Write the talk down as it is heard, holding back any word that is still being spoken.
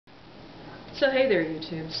So hey there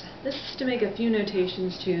YouTubes, this is to make a few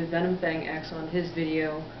notations to VenomFangX on his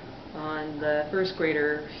video on the first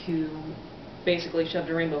grader who basically shoved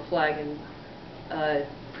a rainbow flag in a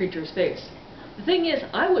preacher's face. The thing is,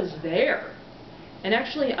 I was there, and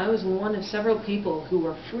actually I was one of several people who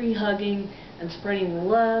were free hugging and spreading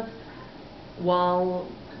love while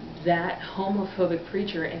that homophobic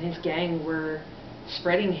preacher and his gang were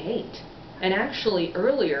spreading hate. And actually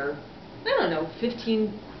earlier, I don't know,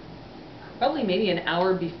 probably maybe an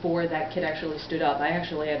hour before that kid actually stood up, I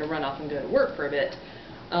actually had to run off and go to work for a bit.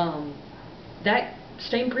 That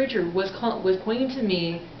same preacher was pointing to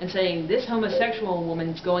me and saying, "This homosexual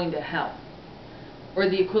woman's going to hell," or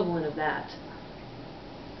the equivalent of that.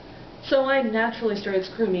 So I naturally started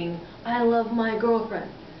screaming, "I love my girlfriend."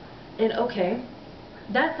 And okay,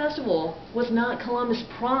 that festival was not Columbus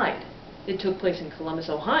Pride. It took place in Columbus,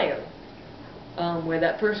 Ohio, where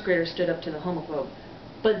that first grader stood up to the homophobe.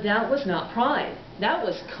 But that was not Pride. That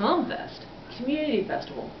was ComFest, Community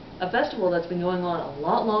Festival, a festival that's been going on a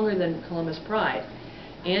lot longer than Columbus Pride,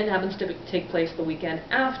 and happens to take place the weekend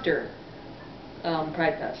after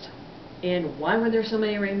Pride Fest. And why were there so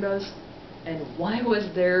many rainbows? And why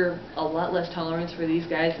was there a lot less tolerance for these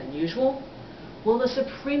guys than usual? Well, the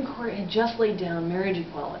Supreme Court had just laid down marriage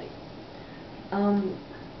equality.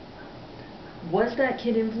 Was that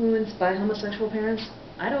kid influenced by homosexual parents?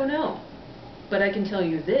 I don't know. But I can tell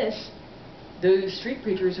you this, those street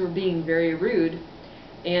preachers were being very rude,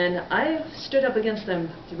 and I've stood up against them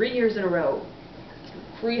 3 years in a row,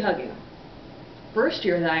 free hugging. First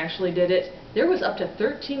year that I actually did it, there was up to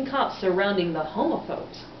 13 cops surrounding the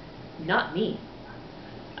homophobes, not me,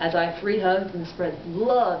 as I free hugged and spread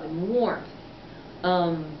love and warmth.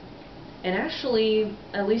 And actually,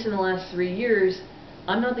 at least in the last 3 years,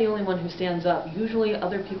 I'm not the only one who stands up. Usually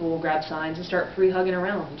other people will grab signs and start free hugging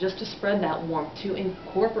around just to spread that warmth, to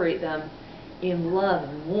incorporate them in love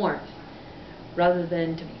and warmth, rather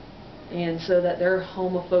than to, and so that their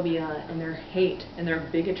homophobia and their hate and their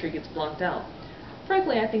bigotry gets blocked out.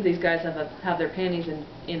 Frankly, I think these guys have their panties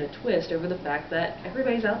in a twist over the fact that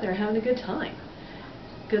everybody's out there having a good time.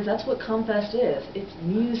 Because that's what ComFest is. It's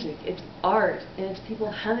music, it's art, and it's people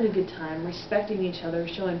having a good time, respecting each other,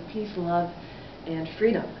 showing peace, love, and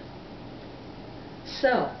freedom.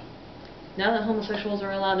 So, now that homosexuals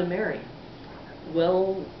are allowed to marry,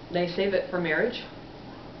 will they save it for marriage?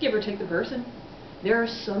 Give or take the person. There are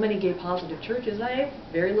so many gay positive churches, I have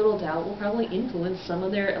very little doubt will probably influence some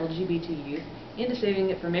of their LGBT youth into saving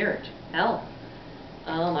it for marriage. Hell,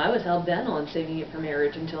 I was hell bent on saving it for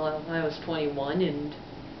marriage until I was 21 and,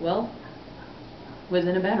 well, was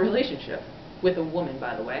in a bad relationship. With a woman,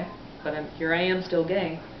 by the way. But here I am still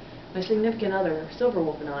gay. My significant other,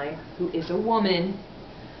 Silverwolf, and I, who is a woman,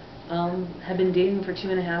 have been dating for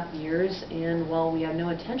 2.5 years, and while we have no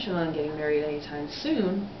intention on getting married anytime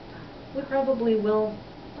soon, we probably will,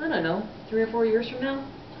 I don't know, 3 or 4 years from now.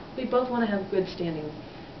 We both want to have good standing,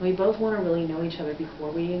 and we both want to really know each other before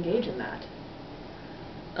we engage in that.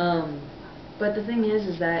 But the thing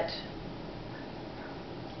is that,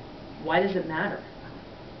 why does it matter?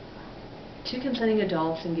 Two consenting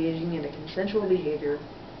adults engaging in a consensual behavior,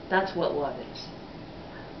 that's what love is.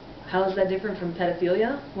 How is that different from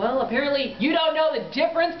pedophilia? Well, apparently you don't know the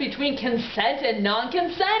difference between consent and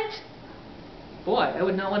non-consent? Boy, I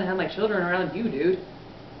would not want to have my children around you, dude.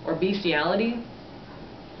 Or bestiality.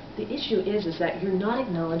 The issue is that you're not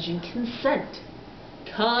acknowledging consent.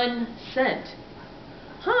 Consent.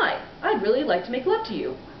 Hi, I'd really like to make love to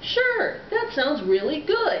you. Sure, that sounds really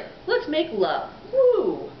good. Let's make love.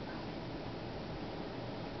 Woo!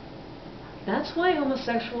 That's why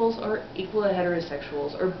homosexuals are equal to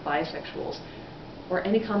heterosexuals or bisexuals or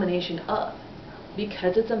any combination of,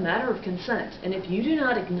 because it's a matter of consent. And if you do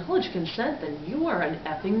not acknowledge consent, then you are an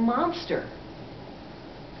effing monster.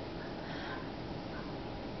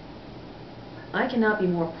 I cannot be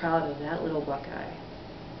more proud of that little Buckeye,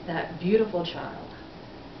 that beautiful child.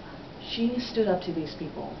 She stood up to these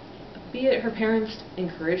people, be it her parents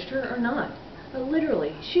encouraged her or not. But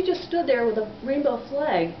literally, she just stood there with a rainbow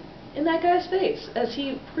flag in that guy's face as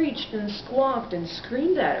he preached and squawked and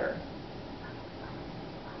screamed at her.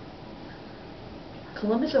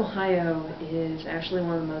 Columbus, Ohio is actually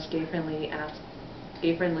one of the most gay-friendly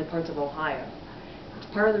parts of Ohio. It's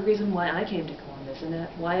part of the reason why I came to Columbus and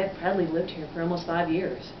why I've proudly lived here for almost 5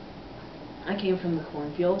 years. I came from the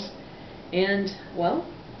cornfields, and, well,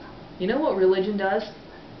 you know what religion does?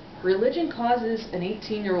 Religion causes an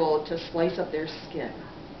 18-year-old to slice up their skin.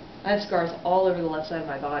 I have scars all over the left side of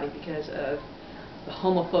my body because of the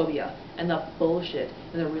homophobia and the bullshit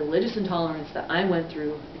and the religious intolerance that I went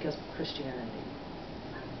through because of Christianity.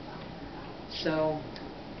 So,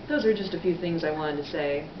 those are just a few things I wanted to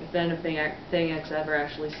say. If VenomFangX ever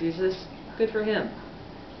actually sees this, good for him.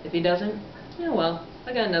 If he doesn't, yeah well,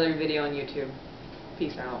 I got another video on YouTube.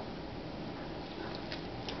 Peace out.